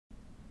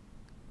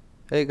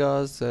Hey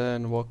guys,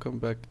 and welcome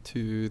back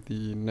to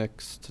the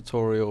next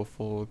tutorial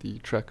for the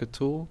tracker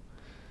tool.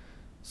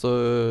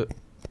 So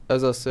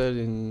as I said,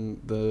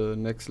 in the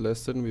next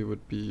lesson we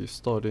would be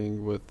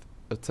starting with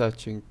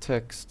attaching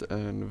text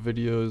and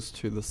videos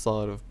to the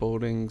side of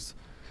buildings.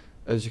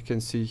 As you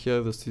can see here,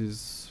 this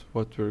is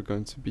what we're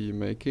going to be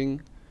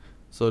making.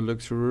 So it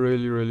looks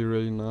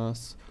really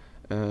nice,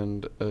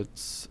 and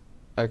it's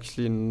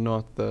actually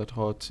not that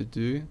hard to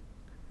do.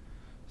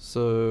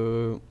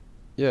 So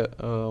yeah,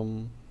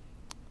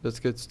 let's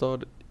get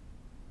started.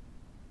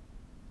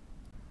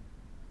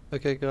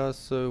 Okay guys,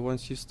 so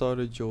once you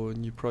started your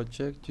new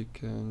project, you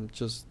can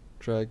just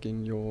drag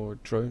in your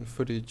drone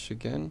footage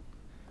again,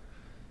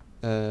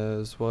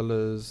 as well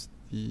as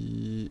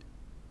the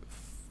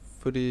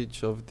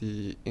footage of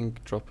the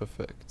ink drop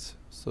effect.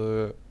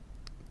 So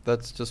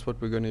that's just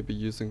what we're going to be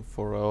using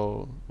for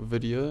our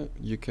video.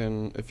 You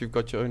can, if you've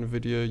got your own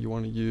video you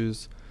want to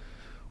use,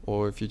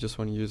 or if you just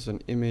want to use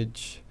an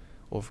image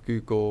of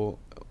Google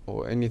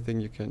or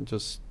anything, you can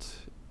just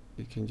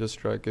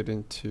drag it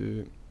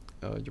into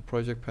your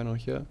project panel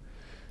here,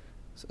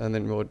 and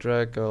then we'll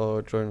drag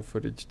our drone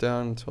footage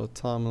down to our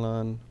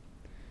timeline,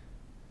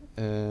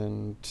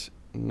 and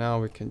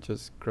now we can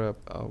just grab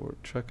our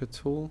tracker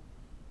tool.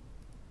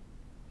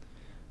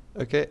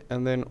 Okay,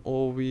 and then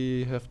all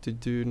we have to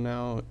do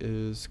now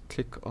is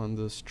click on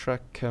this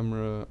track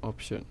camera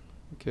option.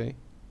 Okay,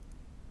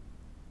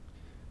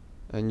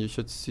 and you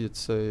should see it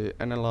say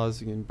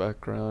analyzing in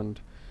background,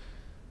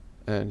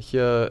 and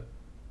here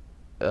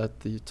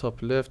at the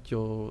top left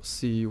you'll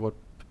see what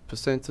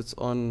percent it's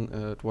on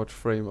at what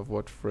frame of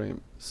what frame.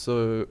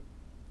 So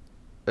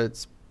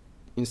it's,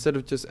 instead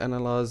of just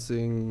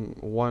analyzing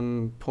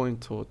 1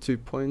 point or 2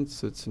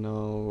 points, it's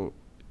now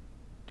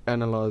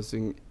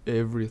analyzing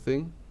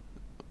everything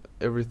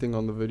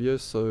on the video.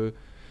 So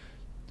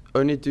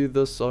only do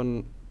this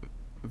on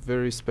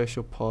very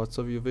special parts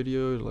of your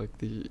video, like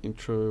the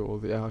intro or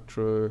the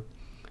outro.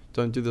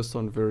 Don't do this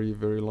on very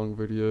long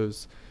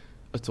videos.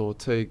 It will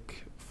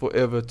take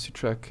forever to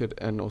track it,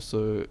 and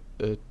also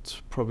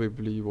it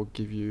probably will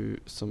give you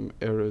some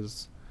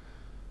errors.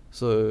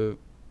 So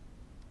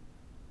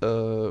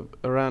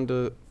around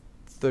a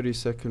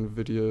 30-second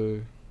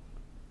video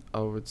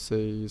I would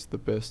say is the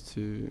best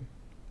to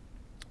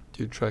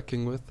do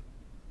tracking with.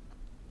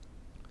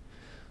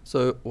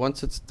 So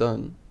once it's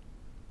done,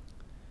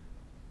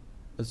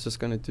 it's just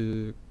going to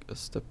do a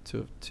step 2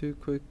 of 2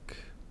 quick.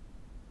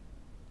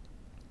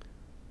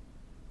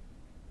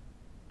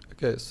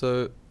 Okay,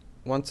 so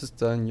once it's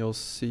done, you'll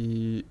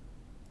see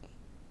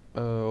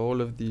all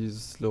of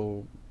these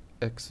little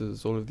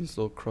X's, all of these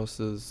little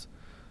crosses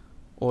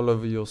all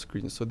over your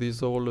screen. So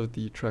these are all of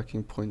the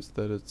tracking points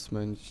that it's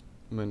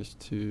managed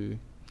to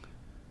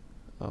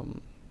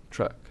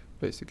track,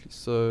 basically.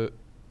 So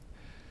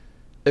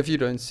if you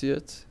don't see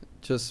it,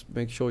 just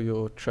make sure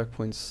your track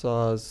point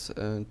size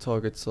and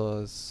target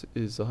size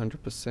is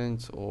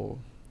 100%, or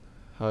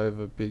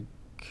however big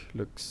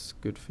looks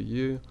good for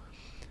you.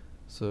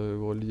 So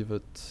we'll leave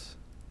it,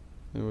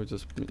 and we'll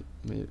just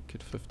make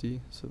it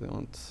 50 so they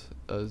aren't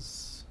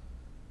as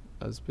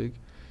big.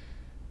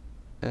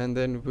 And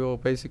then we'll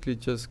basically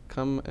just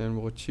come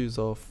and we'll choose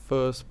our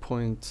first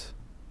point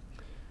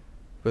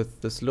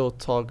with this little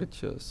target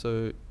here.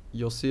 So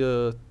you'll see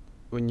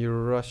when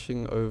you're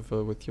rushing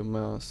over with your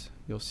mouse,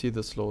 you'll see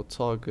this little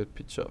target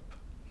pitch up,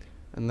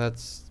 and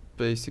that's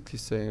basically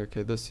saying,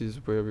 okay, this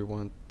is where we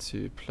want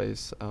to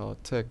place our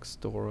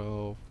text or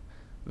our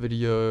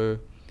video.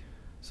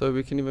 So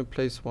we can even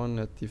place one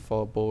at the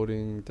far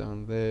building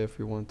down there if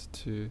we wanted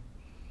to,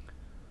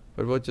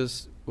 but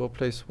we'll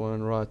place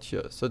one right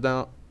here. So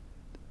now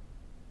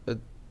it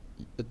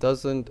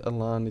doesn't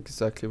align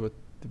exactly with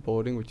the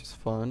building, which is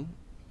fine.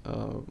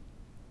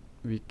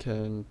 We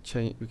can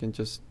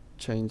just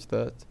change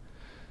that.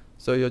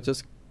 So you'll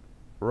just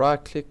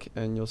right click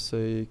and you'll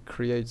say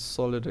create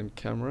solid and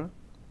camera.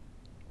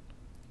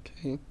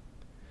 Okay,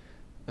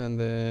 and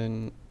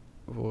then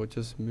we'll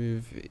just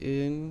move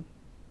in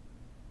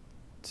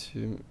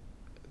to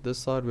this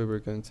side where we're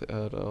going to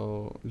add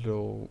our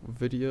little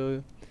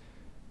video,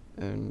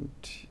 and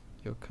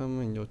you'll come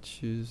and you'll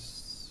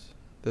choose,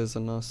 there's a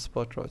nice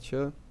spot right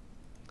here,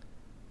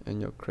 and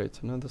you'll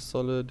create another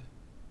solid,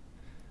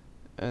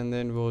 and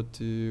then we'll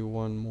do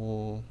one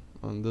more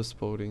on this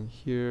building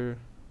here.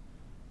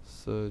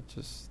 So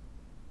just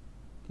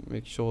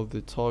make sure the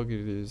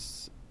target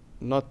is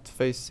not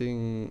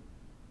facing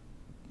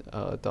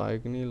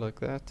diagonally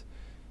like that.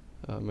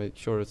 Make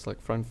sure it's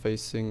like front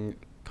facing,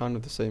 kind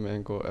of the same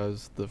angle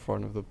as the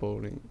front of the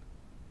building,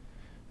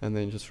 and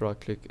then just right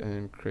click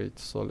and create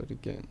solid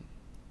again.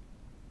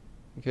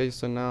 Okay,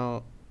 so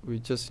now we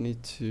just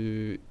need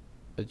to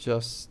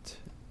adjust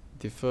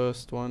the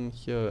first one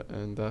here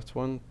and that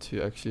one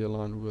to actually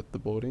align with the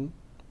building.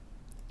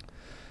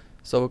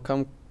 So we'll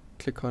come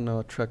click on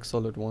our track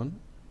solid one,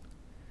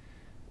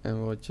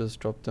 and we'll just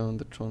drop down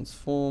the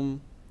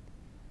transform,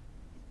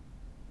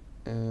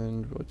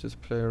 and we'll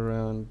just play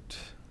around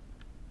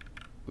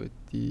with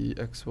the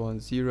X, Y,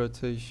 and Z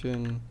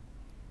rotation,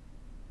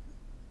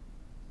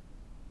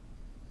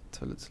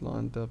 until it's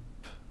lined up.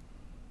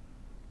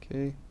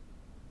 Okay,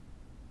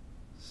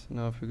 so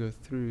now if we go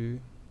through,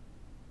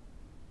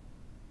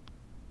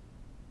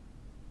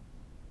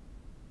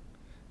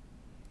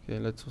 okay,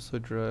 let's also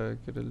drag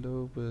it a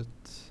little bit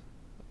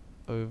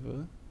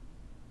over,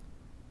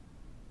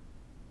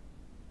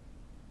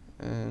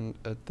 and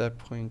at that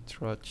point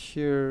right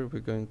here we're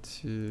going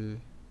to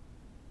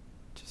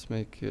just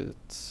make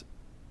it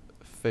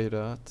fade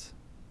out.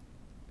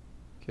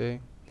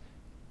 Okay,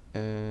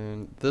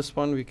 and this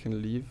one we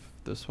can leave.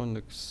 This one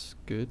looks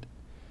good.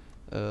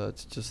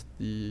 It's just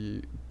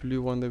the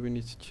blue one that we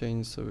need to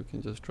change, so we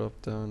can just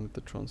drop down with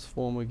the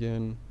transform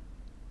again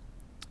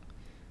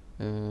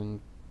and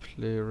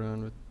play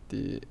around with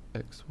the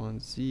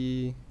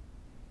X1Z,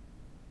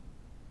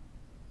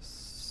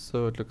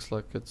 so it looks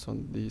like it's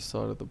on the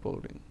side of the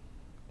building.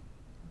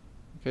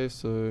 Okay,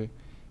 so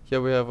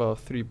here we have our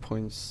 3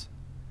 points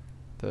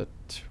that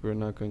we're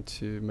now going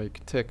to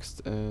make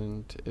text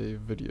and a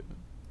video.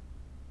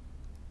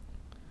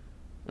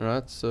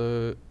 Alright,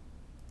 so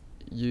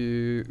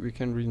we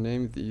can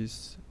rename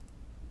these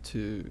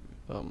to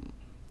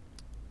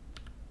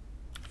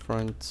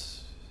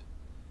front.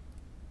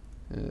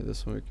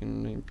 This one we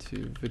can name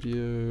to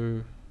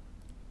video,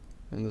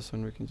 and this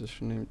one we can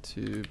just rename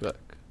to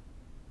back.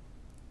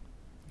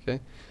 Okay,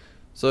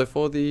 so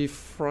for the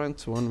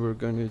front one we're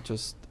going to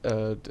just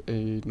add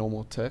a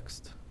normal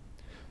text.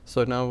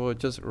 So now we'll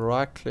just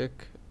right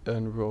click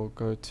and we'll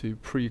go to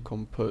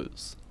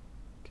pre-compose.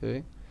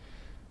 Okay,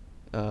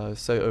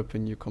 say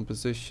open new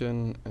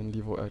composition and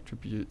leave all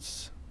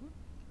attributes.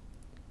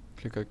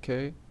 Click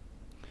OK.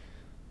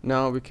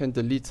 Now we can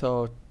delete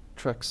our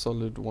track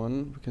solid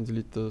one. We can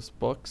delete this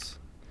box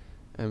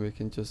and we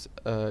can just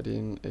add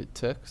in a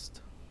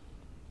text.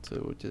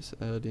 So we'll just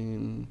add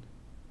in,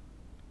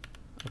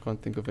 I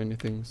can't think of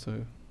anything,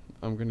 so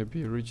I'm going to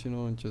be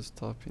original and just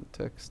type in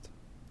text.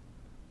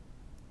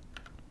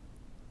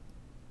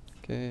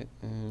 Okay,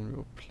 and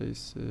we'll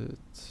place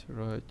it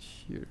right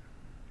here.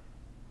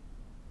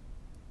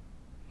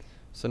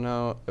 So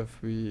now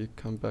if we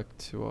come back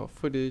to our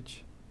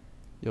footage,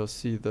 you'll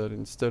see that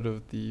instead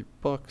of the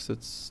box,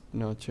 it's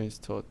now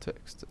changed to our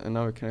text. And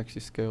now we can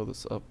actually scale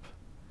this up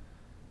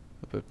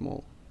a bit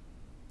more.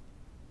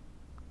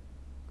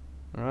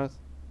 Alright,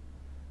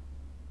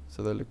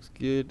 so that looks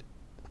good.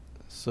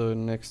 So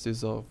next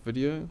is our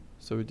video.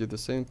 So we do the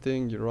same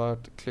thing, you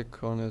right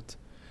click on it,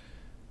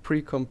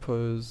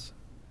 pre-compose,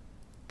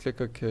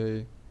 click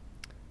OK,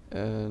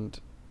 and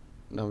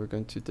now we're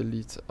going to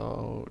delete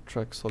our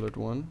track solid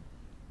one.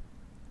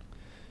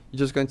 You're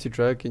just going to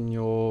drag in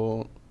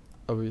your,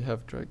 we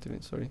have dragged it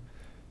in, sorry.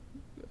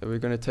 We're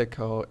going to take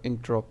our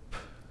ink drop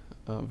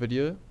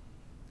video.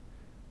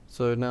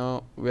 So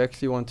now we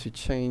actually want to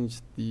change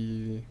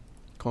the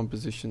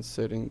composition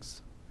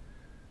settings.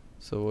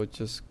 So we'll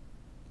just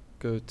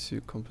go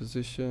to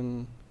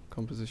composition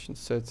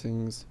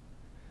settings,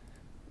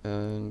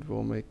 and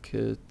we'll make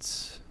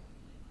it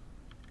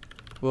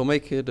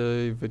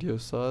a video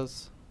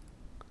size.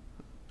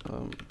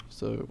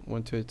 So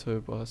 1280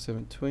 by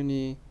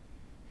 720.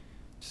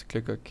 Just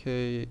click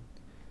OK,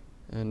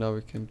 and now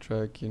we can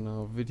drag in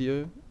our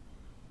video.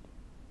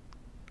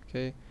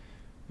 Okay,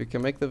 we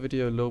can make the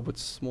video a little bit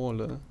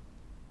smaller,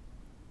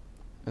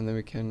 and then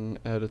we can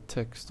add a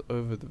text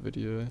over the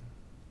video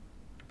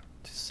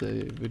to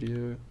say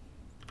video.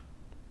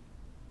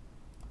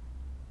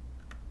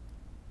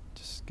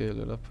 Just scale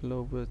it up a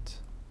little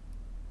bit.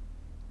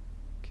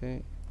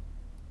 Okay,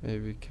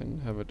 maybe we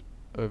can have it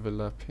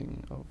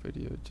overlapping our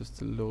video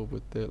just a little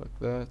bit there, like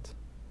that.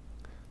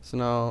 So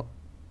now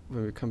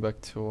when we come back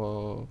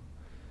to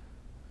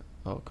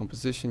our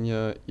composition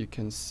here, you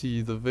can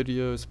see the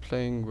videos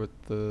playing with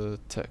the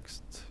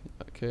text.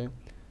 Okay,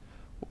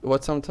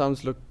 what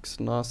sometimes looks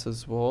nice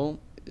as well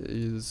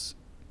is,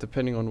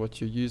 depending on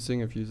what you're using,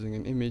 if you're using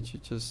an image, you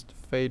just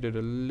fade it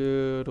a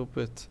little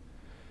bit,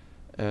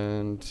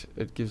 and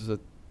it gives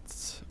it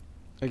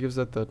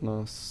that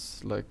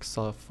nice like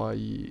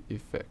sci-fi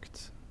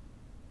effect.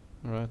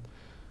 Alright,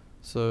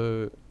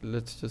 so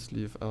let's just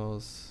leave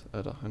ours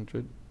at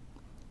 100,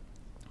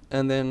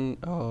 and then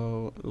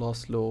our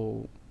last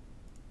little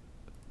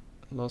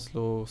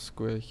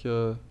square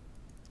here,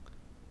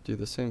 do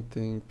the same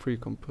thing,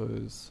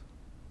 pre-compose,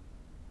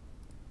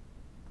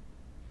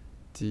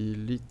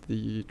 delete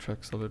the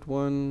track solid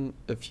one.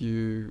 If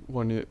you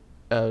want to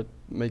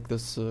make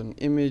this an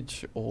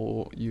image,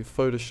 or you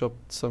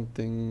photoshopped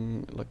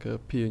something like a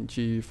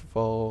PNG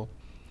file,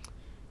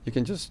 you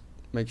can just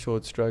make sure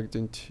it's dragged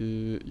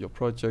into your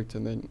project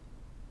and then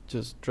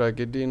just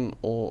drag it in,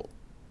 or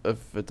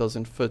if it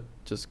doesn't fit,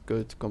 just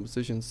go to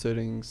composition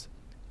settings,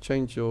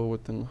 change your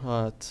width and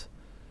height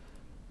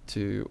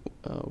to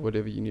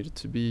whatever you need it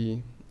to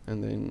be,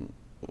 and then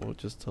we'll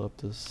just type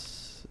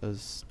this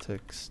as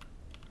text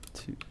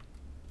 2.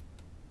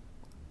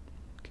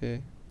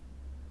 Okay,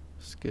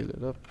 scale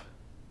it up.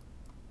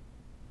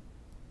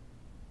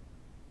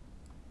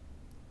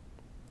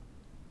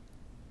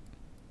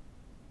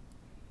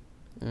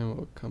 And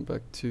we'll come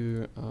back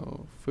to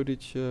our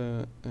footage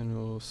here and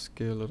we'll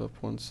scale it up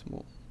once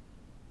more.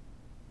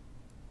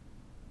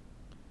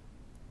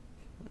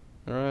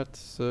 Alright,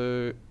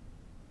 so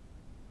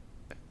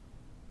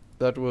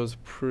that was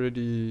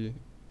pretty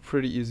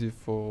easy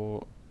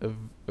for a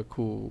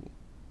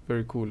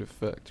very cool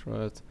effect,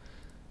 right?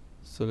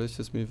 So let's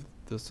just move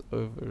this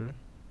over.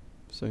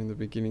 So in the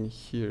beginning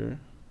here,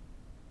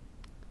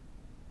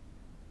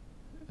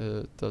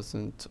 it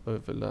doesn't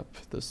overlap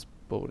this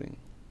building.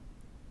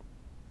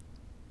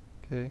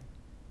 Okay.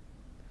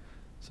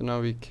 So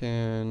now we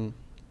can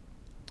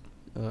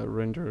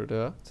render it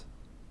out.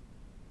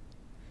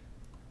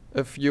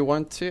 If you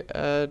want to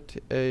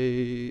add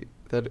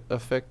that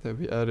effect that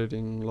we added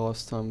in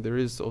last time, there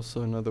is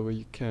also another way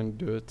you can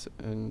do it,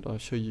 and I'll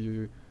show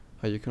you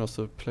how you can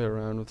also play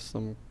around with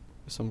some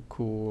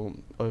cool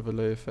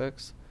overlay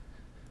effects.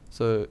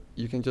 So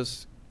you can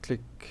just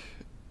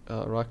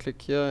right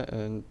click here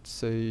and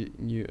say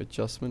new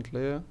adjustment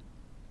layer,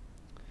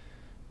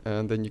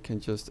 and then you can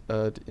just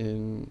add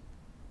in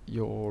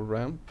your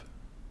ramp,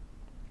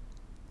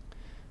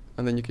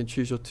 and then you can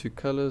choose your two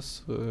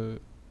colors. So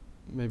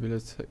maybe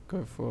let's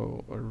go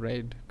for a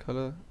red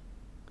color,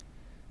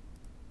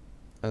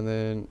 and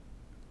then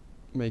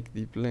make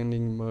the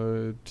blending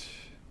mode,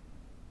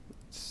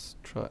 let's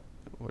try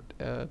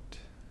add,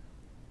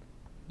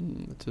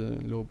 it's a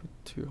little bit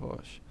too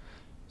harsh,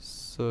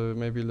 so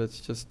maybe let's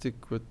just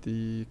stick with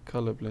the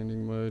color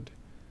blending mode,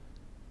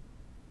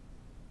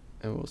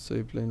 and we'll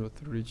say blend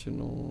with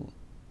original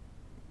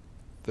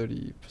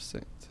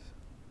 30%.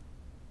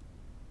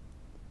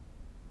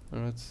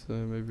 Alright, so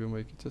maybe we'll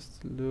make it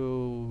just a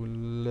little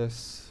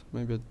less,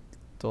 maybe a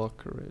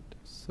darker red.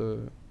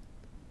 So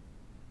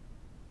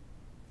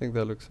I think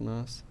that looks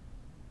nice.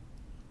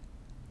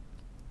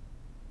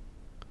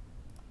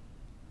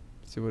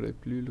 See what a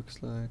blue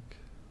looks like.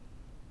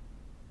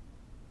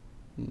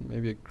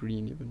 Maybe a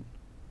green even.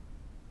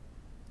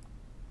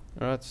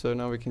 Alright, so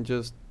now we can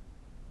just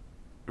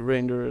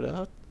render it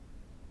out.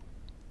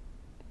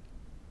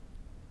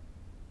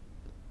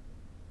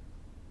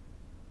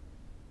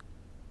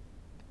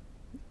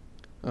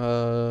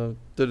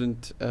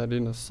 Didn't add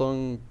in a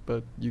song,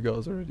 but you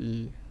guys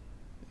already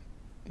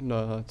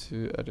know how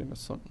to add in a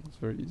song. It's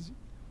very easy.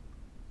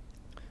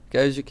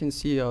 Okay, as you can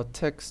see, our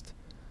text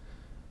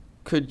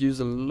could use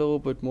a little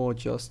bit more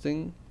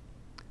adjusting,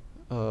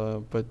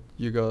 but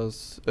you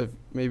guys,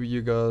 maybe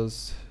you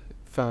guys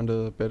found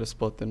a better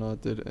spot than I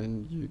did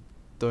and you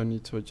don't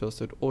need to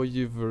adjust it, or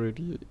you've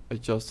already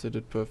adjusted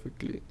it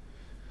perfectly.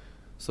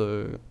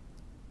 So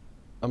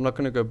I'm not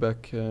going to go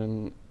back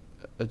and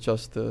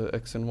adjust the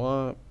X and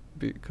Y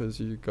because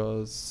you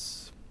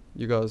guys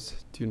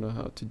do know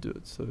how to do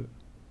it. So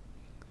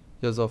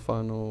here's our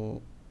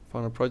final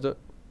product.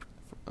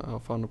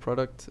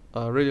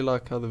 I really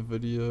like how the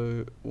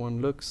video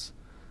one looks.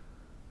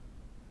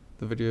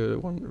 The video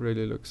one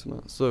really looks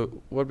nice.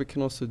 So what we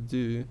can also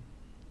do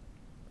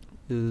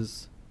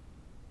is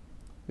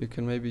we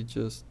can maybe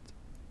just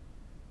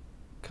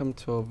come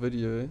to our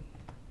video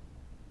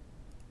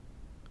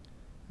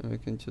and we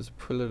can just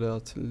pull it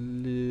out a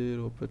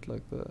little bit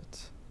like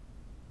that.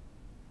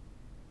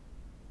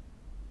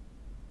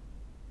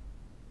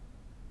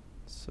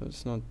 So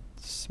it's not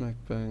smack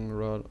bang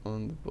right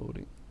on the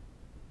building.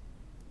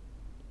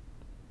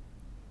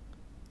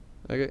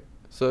 Okay,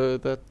 so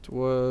that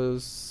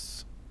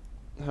was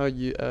how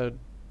you add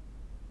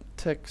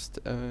text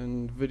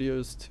and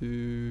videos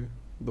to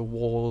the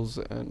walls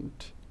and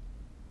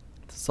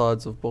the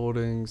sides of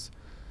buildings.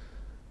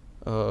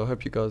 I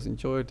hope you guys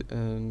enjoyed,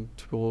 and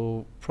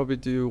we'll probably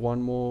do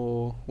one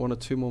or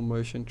two more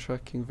motion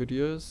tracking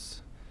videos,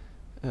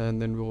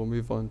 and then we'll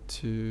move on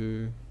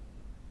to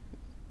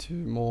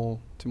more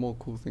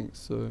cool things.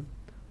 So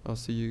I'll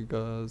see you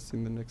guys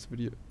in the next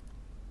video.